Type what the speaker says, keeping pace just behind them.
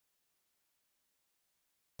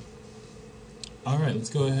Alright, let's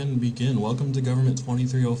go ahead and begin. Welcome to Government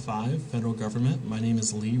 2305, Federal Government. My name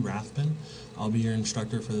is Lee Rathbun. I'll be your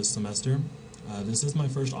instructor for this semester. This is my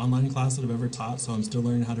first online class that I've ever taught, so I'm still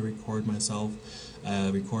learning how to record myself,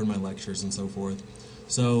 record my lectures, and so forth.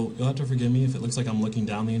 So you'll have to forgive me if it looks like I'm looking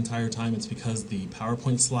down the entire time. It's because the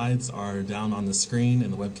PowerPoint slides are down on the screen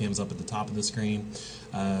and the webcam's up at the top of the screen.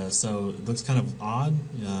 So it looks kind of odd.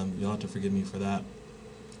 You'll have to forgive me for that.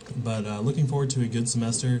 But looking forward to a good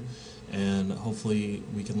semester, and hopefully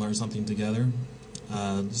we can learn something together.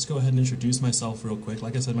 Just go ahead and introduce myself real quick.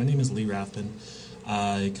 Like I said, my name is Lee Rathbun.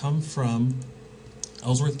 I come from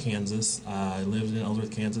Ellsworth, Kansas. I lived in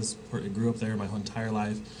Ellsworth, Kansas. Grew up there my whole entire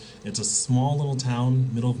life. It's a small little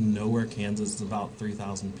town, middle of nowhere, Kansas. It's about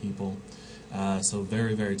 3,000 people, so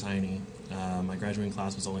very, very tiny. My graduating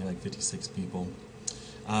class was only like 56 people.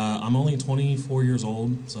 I'm only 24 years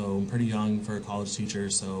old, so I'm pretty young for a college teacher,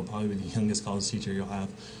 so probably the youngest college teacher you'll have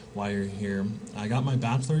while you're here. I got my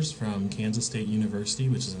bachelor's from Kansas State University,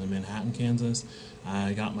 which is in Manhattan, Kansas.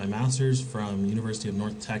 I got my master's from University of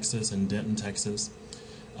North Texas in Denton, Texas.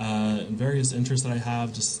 Various interests that I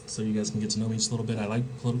have, just so you guys can get to know me just a little bit. I like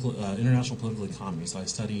international political economy, so I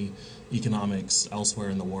study economics elsewhere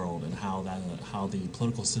in the world and how the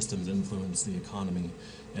political systems influence the economy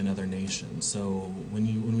in other nations. So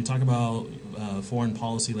when we talk about foreign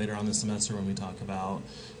policy later on this semester, when we talk about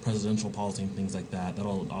presidential policy and things like that,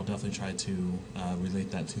 I'll definitely try to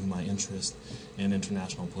relate that to my interest in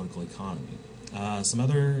international political economy. Some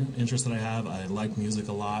other interests that I have, I like music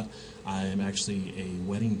a lot. I am actually a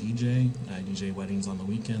wedding DJ. I DJ weddings on the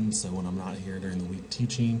weekends, so when I'm not here during the week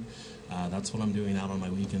teaching, that's what I'm doing out on my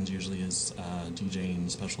weekends usually is DJing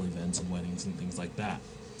special events and weddings and things like that.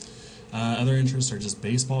 Other interests are just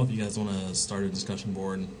baseball. If you guys want to start a discussion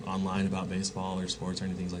board online about baseball or sports or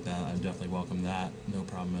anything like that, I definitely welcome that. No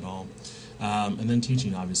problem at all. And then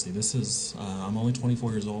teaching, obviously. I'm only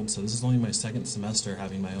 24 years old, so this is only my second semester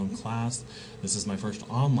having my own class. This is my first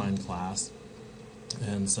online class.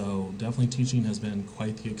 And so definitely teaching has been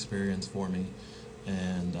quite the experience for me.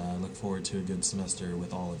 And I look forward to a good semester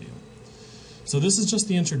with all of you. So this is just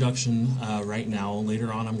the introduction right now.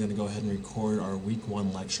 Later on I'm going to go ahead and record our week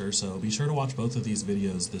 1 lecture, so be sure to watch both of these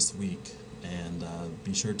videos this week and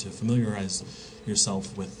be sure to familiarize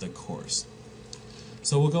yourself with the course.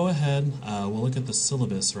 So we'll go ahead, we'll look at the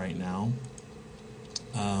syllabus right now.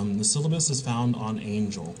 The syllabus is found on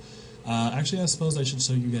Angel. Actually, I suppose I should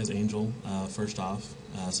show you guys Angel first off,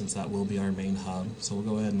 since that will be our main hub. So we'll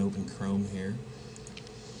go ahead and open Chrome here.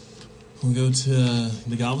 We'll go to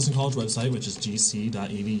the Galveston College website, which is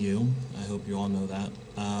gc.edu. I hope you all know that.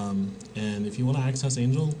 And if you want to access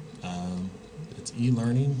Angel, it's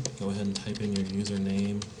e-learning. Go ahead and type in your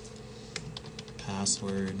username,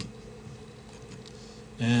 password.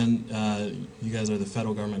 And you guys are the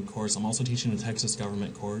federal government course. I'm also teaching a Texas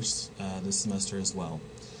government course this semester as well.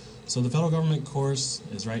 So the federal government course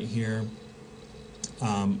is right here.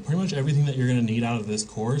 Pretty much everything that you're going to need out of this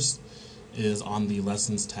course is on the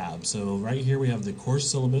lessons tab. So right here we have the course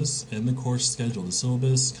syllabus and the course schedule. The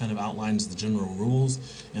syllabus kind of outlines the general rules,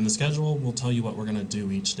 and the schedule will tell you what we're going to do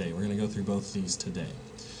each day. We're going to go through both of these today.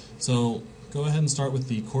 So go ahead and start with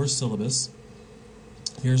the course syllabus.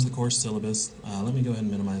 Here's the course syllabus. Let me go ahead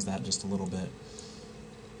and minimize that just a little bit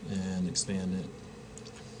and expand it.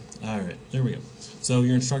 Alright, there we go. So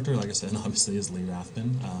your instructor, like I said, obviously is Lee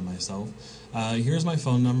Rathbun, myself. Here's my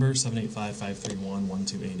phone number,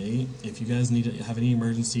 785-531-1288. If you guys have any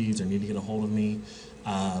emergencies or need to get a hold of me,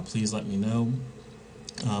 please let me know.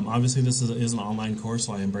 Obviously this is an online course,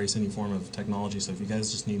 so I embrace any form of technology, so if you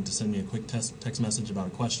guys just need to send me a quick text message about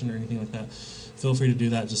a question or anything like that, feel free to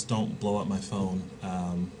do that. Just don't blow up my phone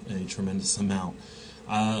a tremendous amount.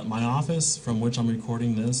 My office from which I'm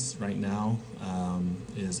recording this right now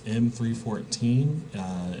is M314,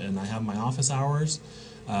 and I have my office hours.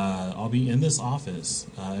 I'll be in this office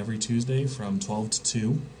every Tuesday from 12 to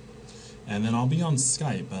 2, and then I'll be on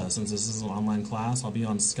Skype. Since this is an online class, I'll be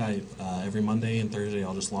on Skype every Monday and Thursday.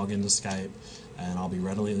 I'll just log into Skype, and I'll be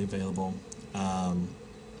readily available on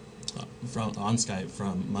Skype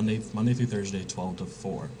from Monday through Thursday, 12 to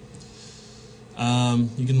 4.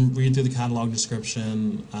 You can read through the catalog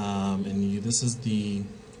description, and this is the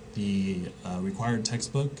required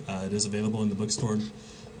textbook. It is available in the bookstore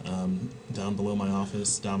down below my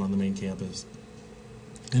office, down on the main campus.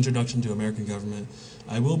 Introduction to American Government.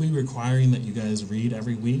 I will be requiring that you guys read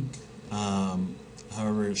every week.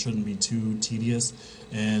 However, it shouldn't be too tedious.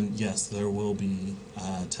 And yes, there will be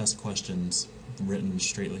test questions written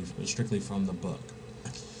strictly from the book.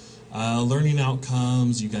 Learning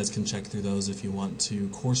outcomes, you guys can check through those if you want to.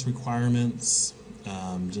 Course requirements,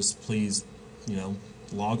 just please,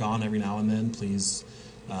 log on every now and then. Please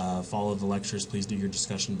follow the lectures. Please do your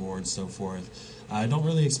discussion boards, so forth. I don't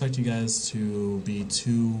really expect you guys to be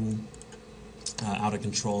too out of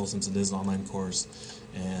control, since it is an online course,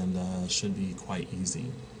 and should be quite easy.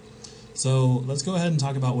 So let's go ahead and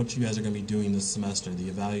talk about what you guys are going to be doing this semester, the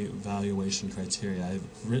evaluation criteria.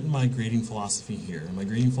 I've written my grading philosophy here, and my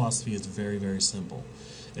grading philosophy is very, very simple.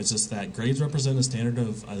 It's just that grades represent a standard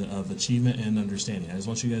of achievement and understanding. I just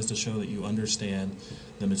want you guys to show that you understand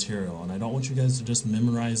the material, and I don't want you guys to just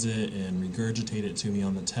memorize it and regurgitate it to me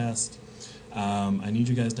on the test. I need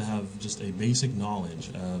you guys to have just a basic knowledge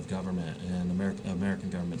of government, and American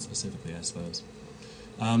government specifically, I suppose.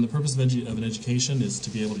 The purpose of an education is to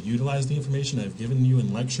be able to utilize the information I've given you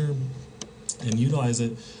in lecture and utilize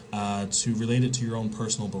it to relate it to your own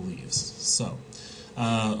personal beliefs,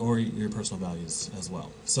 or your personal values as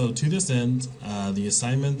well. So to this end, the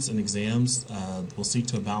assignments and exams will seek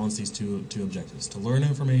to balance these two objectives: to learn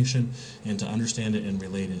information and to understand it and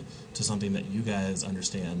relate it to something that you guys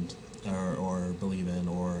understand or believe in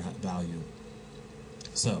or value.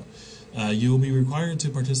 So you will be required to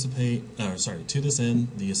participate, to this end,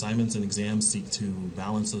 the assignments and exams seek to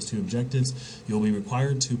balance those two objectives. You'll be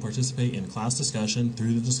required to participate in class discussion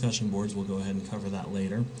through the discussion boards. We'll go ahead and cover that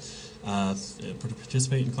later.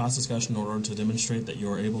 Participate in class discussion in order to demonstrate that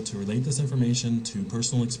you are able to relate this information to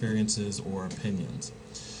personal experiences or opinions.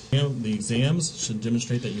 The exams should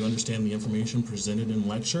demonstrate that you understand the information presented in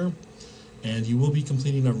lecture, and you will be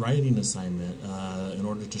completing a writing assignment in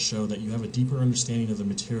order to show that you have a deeper understanding of the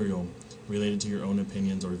material related to your own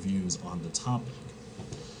opinions or views on the topic.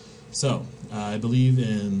 So, I believe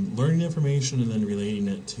in learning information and then relating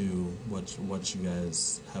it to what you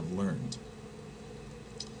guys have learned.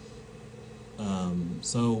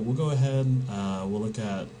 So we'll go ahead, we'll look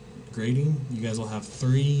at grading. You guys will have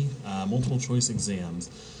 3 multiple choice exams.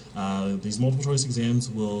 These multiple choice exams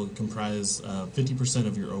will comprise 50%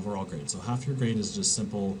 of your overall grade. So half your grade is just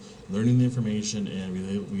simple learning the information and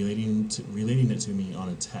relating it to me on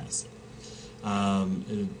a test.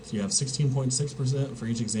 You have 16.6% for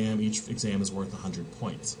each exam. Each exam is worth 100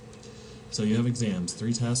 points. So you have exams,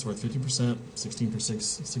 3 tests worth 50%,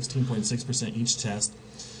 16.6% each test.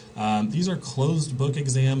 These are closed book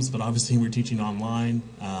exams, but obviously we're teaching online,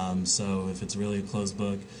 so if it's really a closed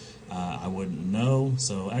book, I wouldn't know.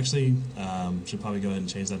 So actually, should probably go ahead and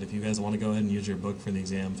change that. If you guys want to go ahead and use your book for the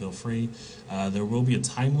exam, feel free. There will be a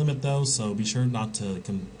time limit though, so be sure not to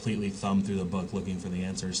completely thumb through the book looking for the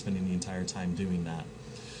answers, spending the entire time doing that.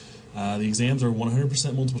 The exams are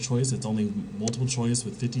 100% multiple choice. It's only multiple choice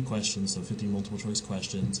with 50 questions, so 50 multiple choice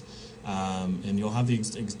questions. And you'll have the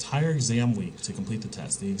entire exam week to complete the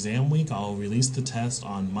test. The exam week, I'll release the test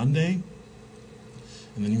on Monday,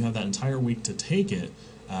 and then you have that entire week to take it.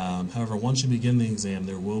 However, once you begin the exam,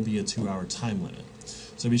 there will be a 2-hour time limit.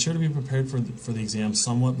 So be sure to be prepared for the exam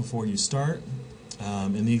somewhat before you start.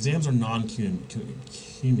 And the exams are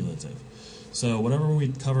non-cumulative. So whatever we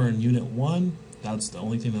cover in Unit 1, that's the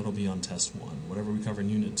only thing that will be on Test 1. Whatever we cover in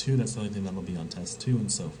Unit 2, that's the only thing that will be on Test 2,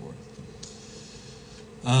 and so forth.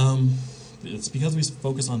 It's because we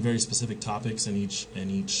focus on very specific topics in each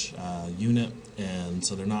unit, and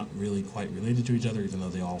so they're not really quite related to each other, even though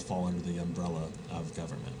they all fall under the umbrella of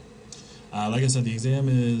government. Like I said, the exam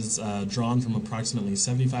is drawn from approximately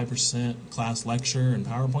 75% class lecture and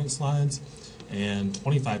PowerPoint slides, and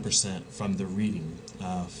 25% from the reading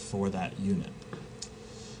for that unit.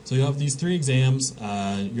 So you have these 3 exams.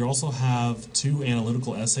 You also have 2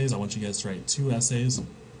 analytical essays. I want you guys to write 2 essays.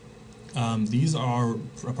 These are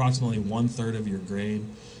approximately 1/3 of your grade,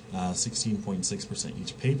 16.6%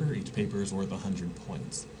 each paper. Each paper is worth 100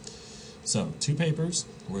 points. So 2 papers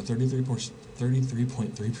worth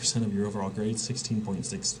 33.3% of your overall grade,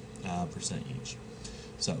 16.6% each.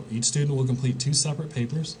 So each student will complete 2 separate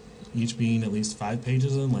papers, each being at least 5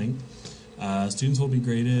 pages in length. Students will be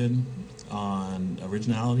graded on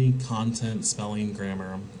originality, content, spelling,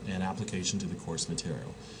 grammar, and application to the course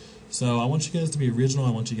material. So I want you guys to be original.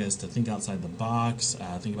 I want you guys to think outside the box,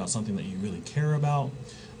 think about something that you really care about,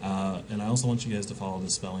 and I also want you guys to follow the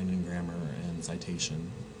spelling and grammar and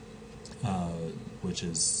citation, which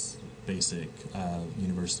is basic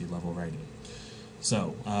university level writing.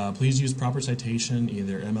 So please use proper citation,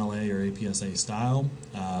 either MLA or APSA style,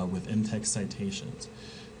 with in-text citations.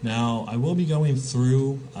 Now, I will be going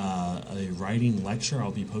through a writing lecture. I'll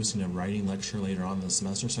be posting a writing lecture later on in the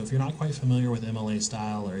semester. So if you're not quite familiar with MLA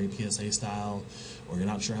style or APSA style, or you're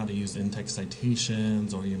not sure how to use in-text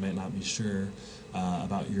citations, or you might not be sure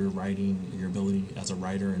about your writing, your ability as a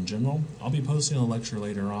writer in general, I'll be posting a lecture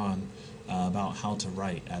later on about how to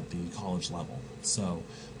write at the college level. So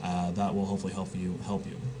that will hopefully help you.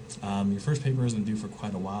 Your first paper isn't due for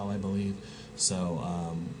quite a while, I believe,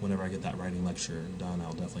 so whenever I get that writing lecture done,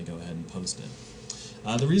 I'll definitely go ahead and post it.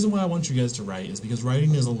 The reason why I want you guys to write is because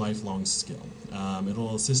writing is a lifelong skill.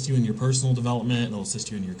 It'll assist you in your personal development, it'll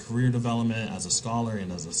assist you in your career development as a scholar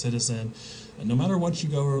and as a citizen. And no matter what you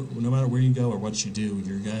go, no matter where you go or what you do,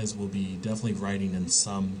 your guys will be definitely writing in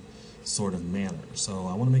some sort of manner. So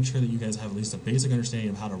I want to make sure that you guys have at least a basic understanding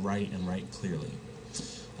of how to write and write clearly.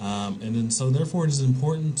 And then, so therefore, it's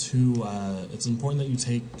important that you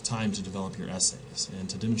take time to develop your essays and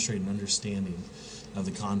to demonstrate an understanding of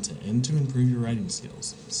the content and to improve your writing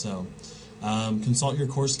skills. So consult your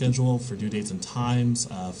course schedule for due dates and times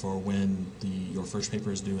for when your first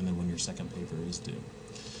paper is due and then when your second paper is due.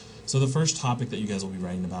 So the first topic that you guys will be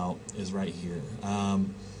writing about is right here.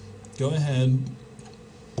 Go ahead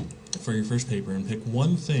for your first paper and pick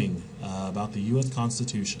one thing about the U.S.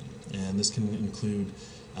 Constitution, and this can include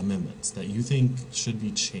amendments that you think should be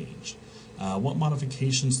changed. What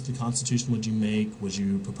modifications to the Constitution would you make? Would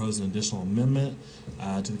you propose an additional amendment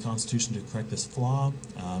to the Constitution to correct this flaw?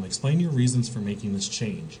 Explain your reasons for making this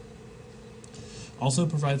change. Also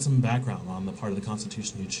provide some background on the part of the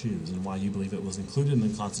Constitution you choose and why you believe it was included in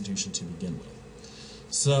the Constitution to begin with.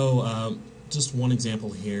 So just one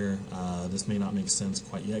example here. This may not make sense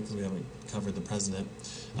quite yet because we haven't covered the president.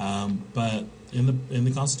 But in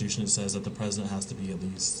the Constitution it says that the president has to be at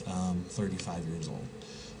least 35 years old.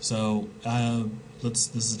 So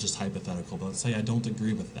this is just hypothetical, but let's say I don't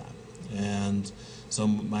agree with that. And so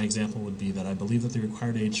my example would be that I believe that the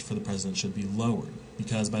required age for the president should be lowered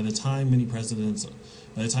because by the time many presidents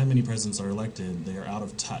are elected, they are out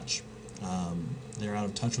of touch. They're out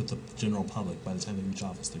of touch with the general public. By the time they reach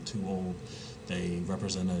office, they're too old. They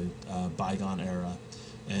represent a bygone era,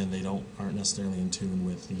 and they aren't necessarily in tune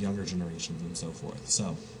with the younger generations and so forth.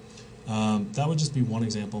 So that would just be one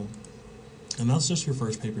example. And that's just your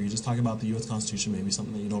first paper. You just talk about the U.S. Constitution, maybe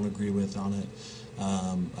something that you don't agree with on it.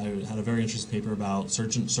 I had a very interesting paper about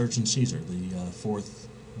search and seizure, the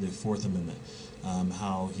Fourth Amendment,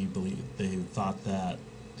 how they thought that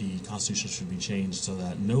the Constitution should be changed so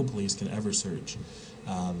that no police can ever search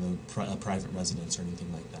a private residence or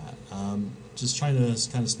anything like that. Just trying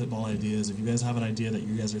to kind of spitball ideas. If you guys have an idea that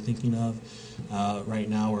you guys are thinking of right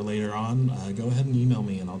now or later on, go ahead and email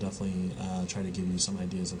me and I'll definitely try to give you some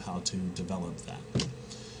ideas of how to develop that.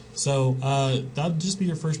 So that'll just be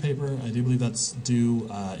your first paper. I do believe that's due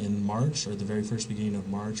in March or the very first beginning of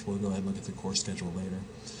March. We'll go ahead and look at the course schedule later.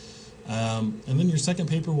 And then your second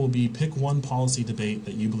paper will be pick one policy debate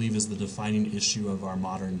that you believe is the defining issue of our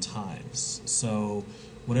modern times. So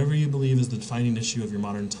whatever you believe is the defining issue of your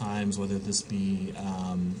modern times, whether this be,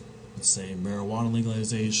 let's say, marijuana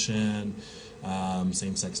legalization,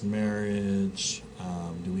 same-sex marriage,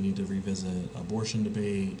 do we need to revisit abortion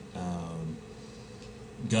debate,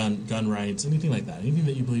 gun rights, anything like that, anything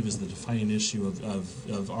that you believe is the defining issue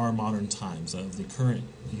of our modern times, of the current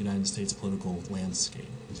United States political landscape.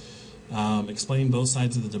 Explain both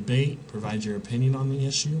sides of the debate, provide your opinion on the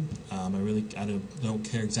issue. I don't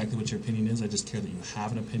care exactly what your opinion is, I just care that you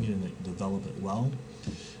have an opinion and that you develop it well.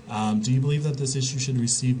 Do you believe that this issue should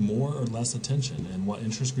receive more or less attention, and what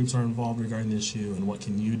interest groups are involved regarding the issue, and what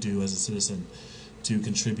can you do as a citizen to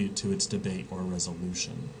contribute to its debate or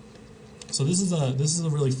resolution? So this is a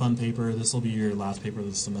really fun paper. This will be your last paper of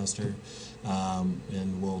the semester,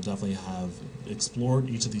 and we'll definitely have explored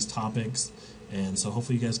each of these topics. And so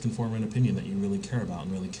hopefully you guys can form an opinion that you really care about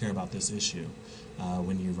and really care about this issue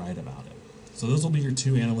when you write about it. So those will be your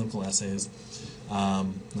two analytical essays.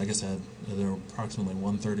 Like I said, they're approximately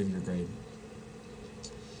 1/3 of your grade.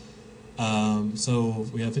 So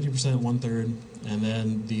we have 50%, 1/3, and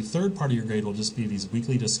then the third part of your grade will just be these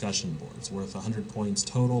weekly discussion boards worth 100 points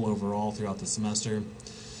total overall throughout the semester.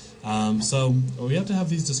 So we have to have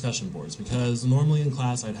these discussion boards because normally in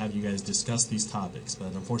class I'd have you guys discuss these topics,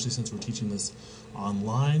 but unfortunately since we're teaching this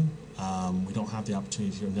online, we don't have the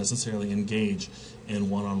opportunity to necessarily engage in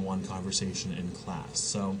one-on-one conversation in class.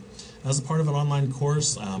 So as a part of an online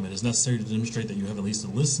course, it is necessary to demonstrate that you have at least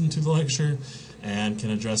listened to the lecture and can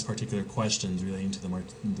address particular questions relating to the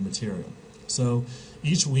material. So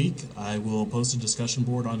each week I will post a discussion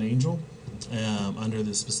board on Angel under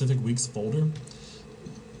the specific week's folder.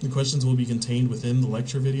 The questions will be contained within the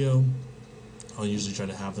lecture video. I'll usually try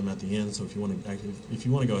to have them at the end, so if you want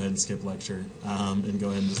to go ahead and skip lecture and go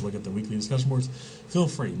ahead and just look at the weekly discussion boards, feel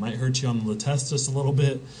free. It might hurt you on the test just a little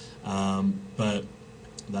bit, but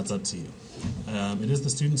that's up to you. It is the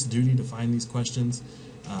student's duty to find these questions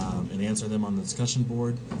and answer them on the discussion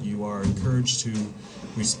board. You are encouraged to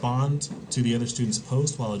respond to the other student's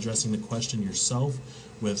post while addressing the question yourself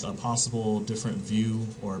with a possible different view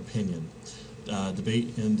or opinion.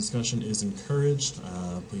 Debate and discussion is encouraged.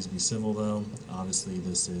 Please be civil, though. Obviously,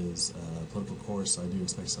 this is a political course, so I do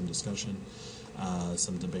expect some discussion,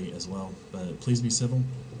 some debate as well, but please be civil.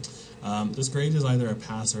 This grade is either a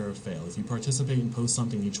pass or a fail. If you participate and post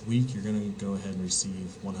something each week, you're going to go ahead and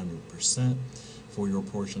receive 100% for your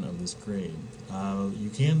portion of this grade. You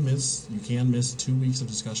can miss 2 weeks of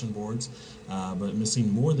discussion boards, but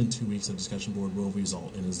missing more than 2 weeks of discussion board will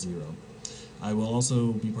result in a 0. I will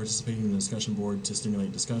also be participating in the discussion board to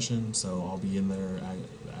stimulate discussion, so I'll be in there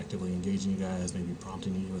actively engaging you guys, maybe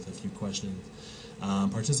prompting you with a few questions.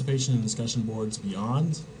 Participation in discussion boards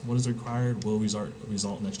beyond what is required will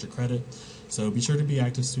result in extra credit, so be sure to be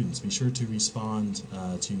active students. Be sure to respond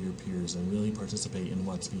to your peers and really participate in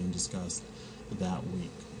what's being discussed that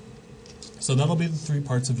week. So that'll be the 3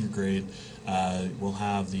 parts of your grade. We'll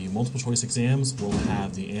have the multiple choice exams, we'll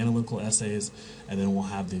have the analytical essays, and then we'll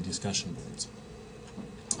have the discussion boards.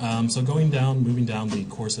 So moving down the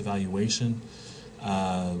course evaluation,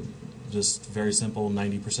 just very simple,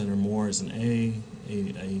 90% or more is an A,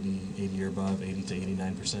 80 or above, 80 to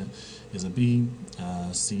 89% is a B,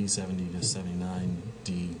 C, 70 to 79,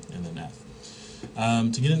 D, and then F.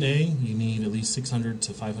 To get an A, you need at least 600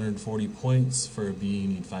 to 540 points. For a B, you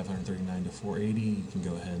need 539 to 480. You can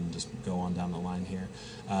go ahead and just go on down the line here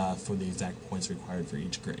for the exact points required for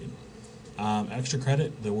each grade. Extra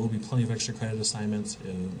credit, there will be plenty of extra credit assignments.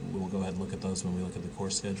 We'll go ahead and look at those when we look at the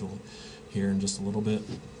course schedule here in just a little bit.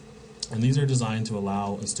 And these are designed to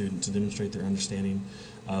allow a student to demonstrate their understanding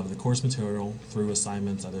of the course material through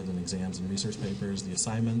assignments other than exams and research papers. The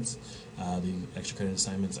assignments, the extra credit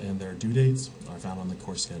assignments, and their due dates are found on the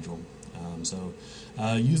course schedule.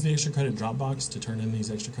 Use the extra credit Dropbox to turn in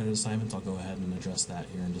these extra credit assignments. I'll go ahead and address that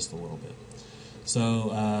here in just a little bit.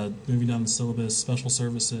 So moving down the syllabus, special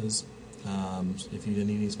services. If you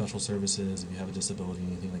need any special services, if you have a disability,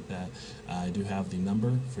 anything like that, I do have the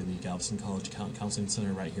number for the Galveston College Counseling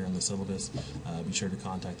Center right here on the syllabus. Be sure to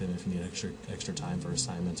contact them if you need extra time for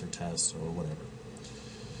assignments or tests or whatever.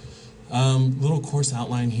 Little course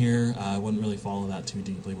outline here. I wouldn't really follow that too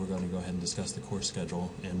deeply. We're going to go ahead and discuss the course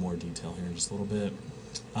schedule in more detail here in just a little bit.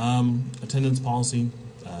 Attendance policy.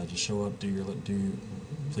 Just show up,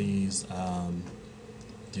 please.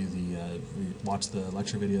 Watch the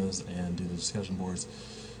lecture videos and do the discussion boards.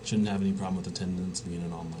 Shouldn't have any problem with attendance being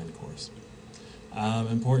an online course.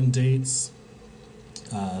 Important dates.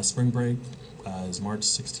 Spring break is March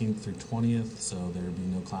 16th through 20th, so there will be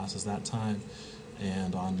no classes that time.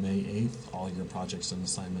 And on May 8th, all your projects and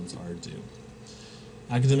assignments are due.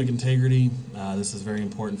 Academic integrity. This is very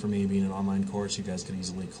important for me. Being an online course, you guys could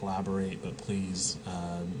easily collaborate, but please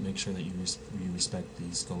make sure that you respect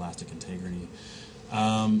the scholastic integrity.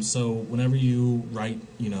 So whenever you write,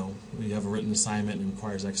 you have a written assignment and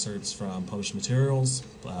requires excerpts from published materials,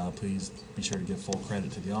 please be sure to give full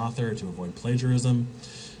credit to the author to avoid plagiarism,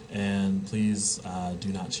 and please do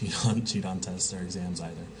not cheat on tests or exams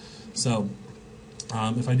either. So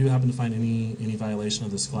if I do happen to find any violation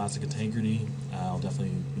of the scholastic integrity, I'll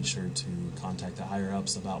definitely be sure to contact the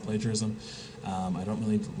higher-ups about plagiarism. I don't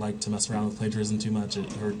really like to mess around with plagiarism too much. It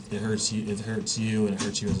hurts you and it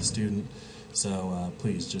hurts you as a student. So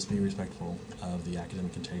please just be respectful of the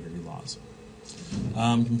academic integrity laws.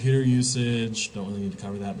 Computer usage, don't really need to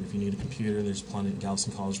cover that, but if you need a computer, there's plenty.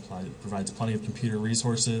 Galveston College provides plenty of computer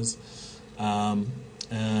resources.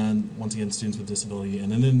 And once again, students with disability.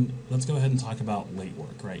 And then let's go ahead and talk about late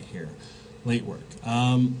work right here. Late work.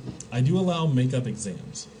 I do allow makeup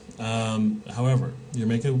exams. However, your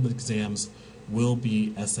makeup exams will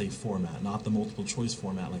be essay format, not the multiple choice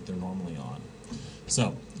format like they're normally on.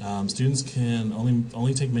 So students can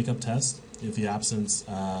only take makeup tests if the absence,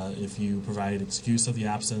 if you provide excuse of the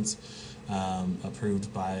absence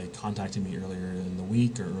approved by contacting me earlier in the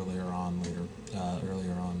week or earlier on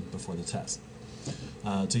before the test.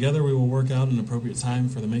 Together we will work out an appropriate time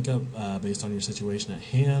for the makeup based on your situation at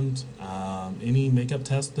hand. Any makeup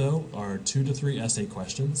tests, though, are 2 to 3 essay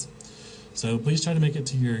questions. So please try to make it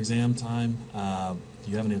to your exam time.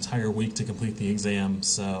 You have an entire week to complete the exam,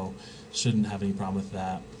 so shouldn't have any problem with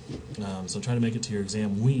that. So try to make it to your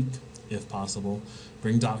exam week, if possible.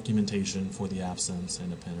 Bring documentation for the absence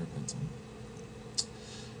and a pen or pencil.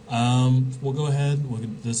 We'll go ahead.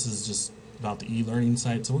 This is just about the e-learning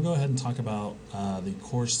site, so we'll go ahead and talk about the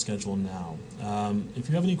course schedule now. If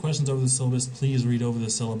you have any questions over the syllabus, please read over the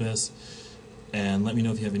syllabus and let me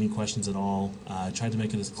know if you have any questions at all. I tried to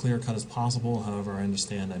make it as clear-cut as possible, however I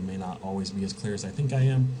understand I may not always be as clear as I think I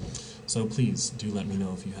am, so please do let me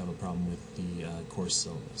know if you have a problem with the course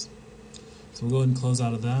syllabus. So we'll go ahead and close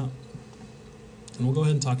out of that, and we'll go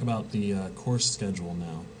ahead and talk about the course schedule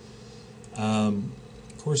now.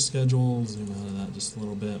 course schedule, zoom out of that just a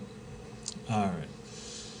little bit. All right.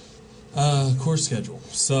 Course schedule.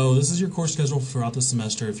 So this is your course schedule throughout the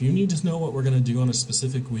semester. If you need to know what we're going to do on a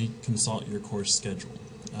specific week, consult your course schedule.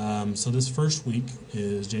 So this first week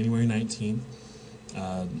is January 19th.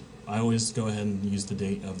 I always go ahead and use the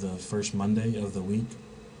date of the first Monday of the week.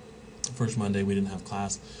 First Monday we didn't have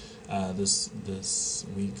class this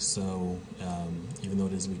week, so even though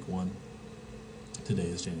it is week 1, today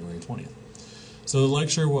is January 20th. So the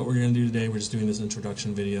lecture, what we're going to do today, we're just doing this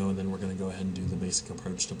introduction video, and then we're going to go ahead and do the basic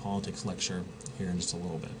approach to politics lecture here in just a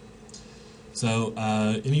little bit. So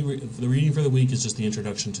the reading for the week is just the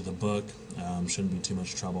introduction to the book. Shouldn't be too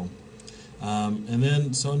much trouble. And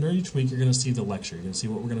then, so under each week, you're going to see the lecture. You're going to see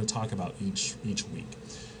what we're going to talk about each week.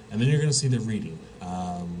 And then you're going to see the reading,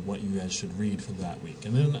 what you guys should read for that week.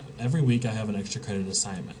 And then every week I have an extra credit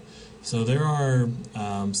assignment. So there are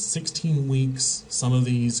 16 weeks. Some of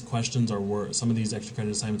these questions are worth, some of these extra credit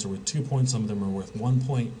assignments are worth 2 points, some of them are worth 1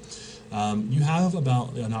 point. You have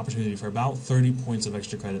about an opportunity for about 30 points of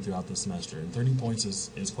extra credit throughout the semester, and 30 points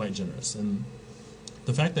is quite generous. And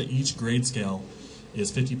the fact that each grade scale is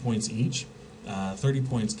 50 points each, 30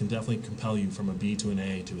 points can definitely compel you from a B to an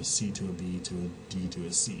A to a C to a B to a D to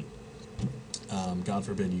a C. God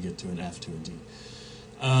forbid you get to an F to a D.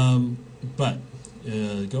 But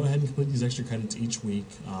go ahead and complete these extra credits each week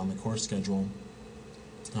on the course schedule.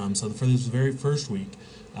 So for this very first week,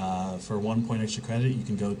 for 1 point extra credit, you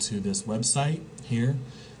can go to this website here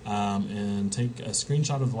and take a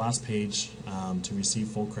screenshot of the last page to receive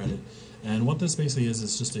full credit. And what this basically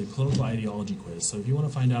is just a political ideology quiz. So if you want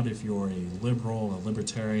to find out if you're a liberal, a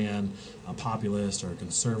libertarian, a populist, or a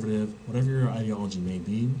conservative, whatever your ideology may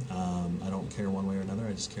be, I don't care one way or another,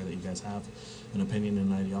 I just care that you guys have an opinion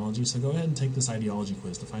and an ideology. So go ahead and take this ideology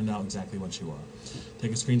quiz to find out exactly what you are.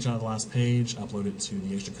 Take a screenshot of the last page, upload it to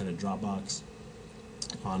the extra credit Dropbox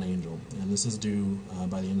on Angel. And this is due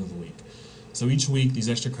by the end of the week. So each week these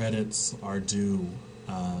extra credits are due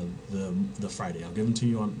the Friday. I'll give them to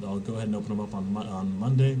you I'll go ahead and open them up on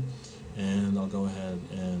Monday, and I'll go ahead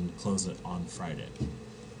and close it on Friday.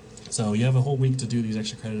 So you have a whole week to do these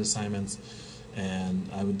extra credit assignments, and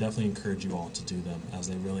I would definitely encourage you all to do them as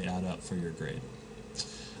they really add up for your grade.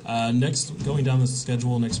 Next, going down the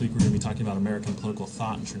schedule, next week we're going to be talking about American political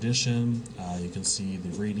thought and tradition. You can see the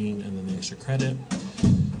reading and then the extra credit.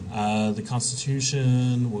 The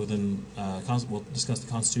Constitution, we'll discuss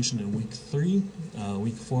the Constitution in week 3.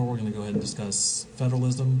 Week 4, we're going to go ahead and discuss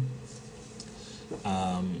federalism.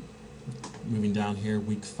 Moving down here,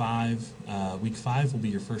 week 5. Week 5 will be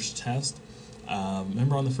your first test.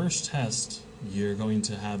 Remember, on the first test, you're going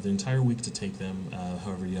to have the entire week to take them.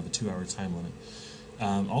 However, you have a 2-hour time limit.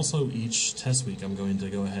 Also, each test week, I'm going to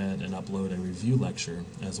go ahead and upload a review lecture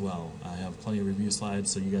as well. I have plenty of review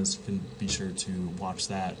slides, so you guys can be sure to watch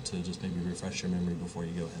that to just maybe refresh your memory before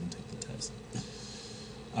you go ahead and take the test.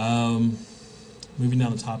 Moving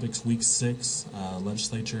down to topics, week 6,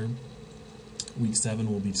 legislature. Week 7,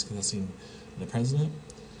 we'll be discussing the president.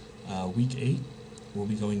 Week 8, we'll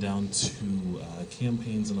be going down to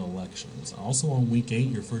campaigns and elections. Also on week 8,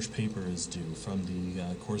 your first paper is due from the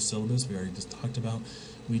course syllabus we already just talked about.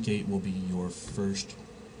 Week 8 will be your first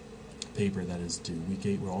paper that is due. Week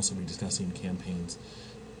 8, we'll also be discussing campaigns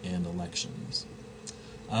and elections.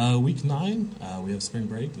 Week 9, we have spring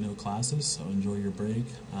break, no classes, so enjoy your break.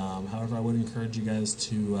 However, I would encourage you guys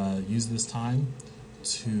to use this time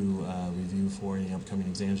to review for any upcoming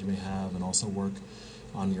exams you may have, and also work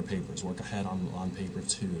on your papers. Work ahead on paper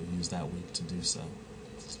 2. Use that week to do so.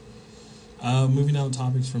 Moving down to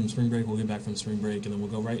topics from spring break, we'll get back from spring break, and then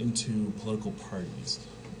we'll go right into political parties.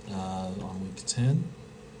 On week 10.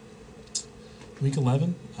 Week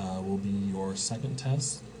 11 will be your second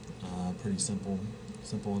test. Pretty simple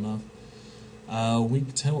enough.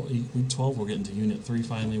 Week 12, we'll get into Unit 3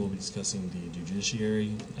 finally. We'll be discussing the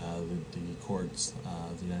judiciary, the courts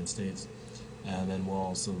of the United States. And then we'll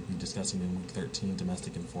also be discussing in week 13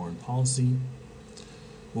 domestic and foreign policy.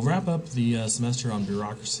 We'll wrap up the semester on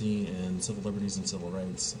bureaucracy and civil liberties and civil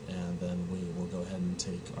rights, and then we will go ahead and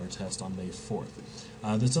take our test on May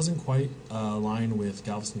 4th. This doesn't quite align with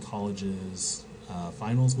Galveston College's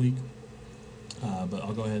finals week, but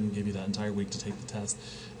I'll go ahead and give you that entire week to take the test,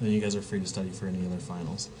 and then you guys are free to study for any other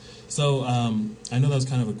finals. So I know that was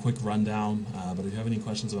kind of a quick rundown, but if you have any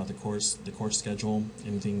questions about the course schedule,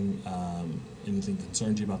 anything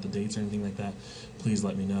concerns you about the dates or anything like that, please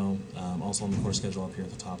let me know. Also on the course schedule up here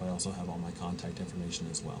at the top, I also have all my contact information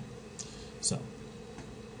as well. So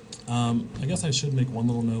I guess I should make one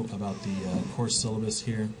little note about the course syllabus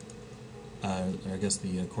here. or I guess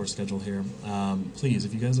the course schedule here. Please,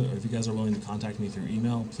 if you guys are willing to contact me through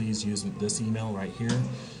email, please use this email right here,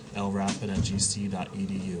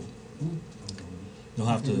 lrathbun@gc.edu. You'll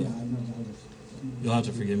have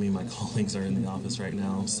to forgive me. My colleagues are in the office right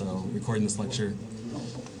now, so recording this lecture.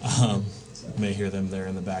 You may hear them there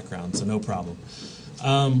in the background, so no problem.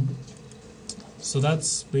 So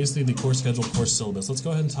that's basically the course schedule, course syllabus. Let's go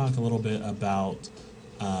ahead and talk a little bit about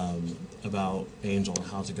Angel and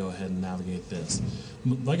how to go ahead and navigate this.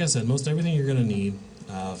 Like I said, most everything you're going to need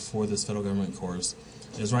for this federal government course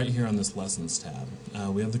is right here on this lessons tab.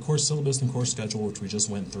 We have the course syllabus and course schedule, which we just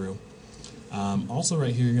went through. Also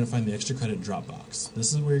right here, you're going to find the extra credit drop box.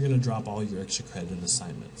 This is where you're going to drop all your extra credit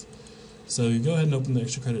assignments. So you go ahead and open the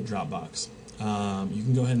extra credit drop box. You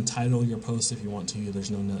can go ahead and title your post if you want to.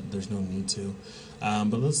 There's no need to.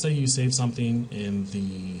 But let's say you save something in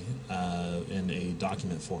a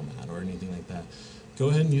document format or anything like that. Go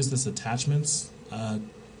ahead and use this attachments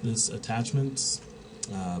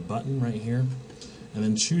button right here, and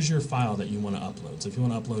then choose your file that you want to upload. So if you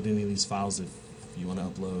want to upload any of these files, if you want to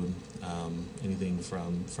upload anything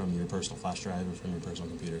from your personal flash drive or from your personal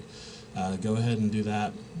computer, go ahead and do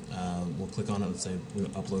that. We'll click on it. Let's say we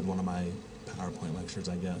upload one of my PowerPoint lectures,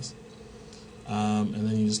 I guess. And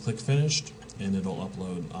then you just click finished, and it'll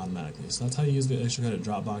upload automatically. So that's how you use the extra credit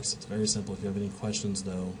Dropbox. It's very simple. If you have any questions,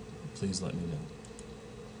 though, please let me know.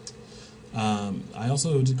 I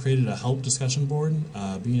also created a help discussion board.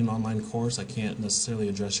 Being an online course, I can't necessarily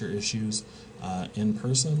address your issues in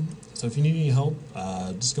person. So if you need any help,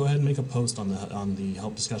 just go ahead and make a post on the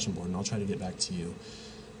help discussion board, and I'll try to get back to you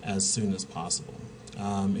as soon as possible.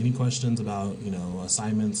 Any questions about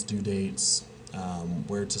assignments, due dates,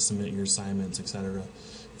 where to submit your assignments, etc.,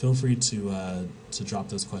 feel free to drop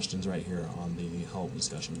those questions right here on the help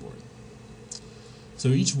discussion board. So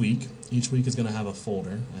each week is going to have a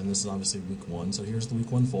folder, and this is obviously week 1. So here's the week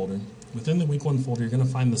 1 folder. Within the week 1 folder, you're going to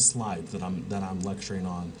find the slides that I'm lecturing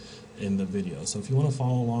on in the video. So if you want to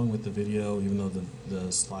follow along with the video, even though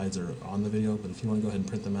the slides are on the video, but if you want to go ahead and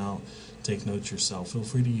print them out, take notes yourself, feel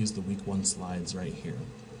free to use the week 1 slides right here.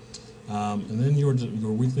 And then your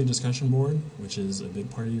weekly discussion board, which is a big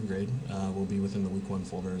part of your grade, will be within the week 1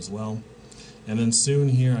 folder as well. And then soon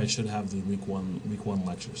here I should have the week one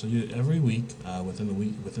lecture. So every week within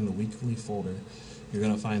the weekly folder, you're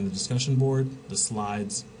going to find the discussion board, the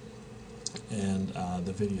slides, and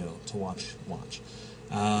the video to watch.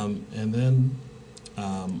 And then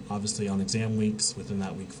obviously on exam weeks, within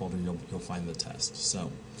that week folder, you'll find the test.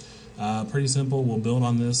 So pretty simple. We'll build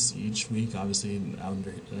on this each week. Obviously,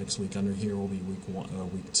 next week under here will be week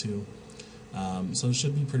 2. So it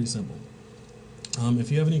should be pretty simple.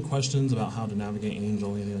 If you have any questions about how to navigate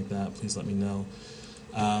Angel, anything like that, please let me know.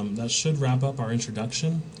 That should wrap up our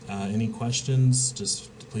introduction. Any questions, just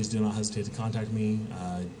please do not hesitate to contact me.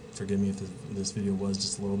 Forgive me if this video was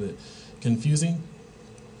just a little bit confusing,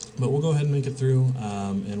 but we'll go ahead and make it through,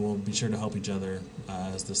 and we'll be sure to help each other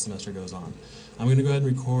as the semester goes on. I'm going to go ahead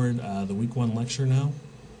and record the week 1 lecture now,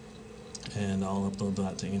 and I'll upload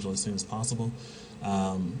that to Angel as soon as possible.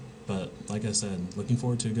 But like I said, looking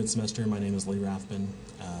forward to a good semester. My name is Lee Rathbun,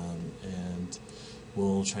 and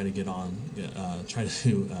we'll try to get on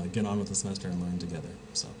with the semester and learn together.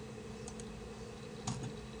 So.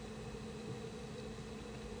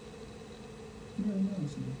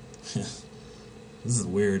 This is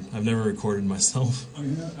weird. I've never recorded myself. I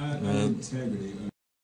have integrity.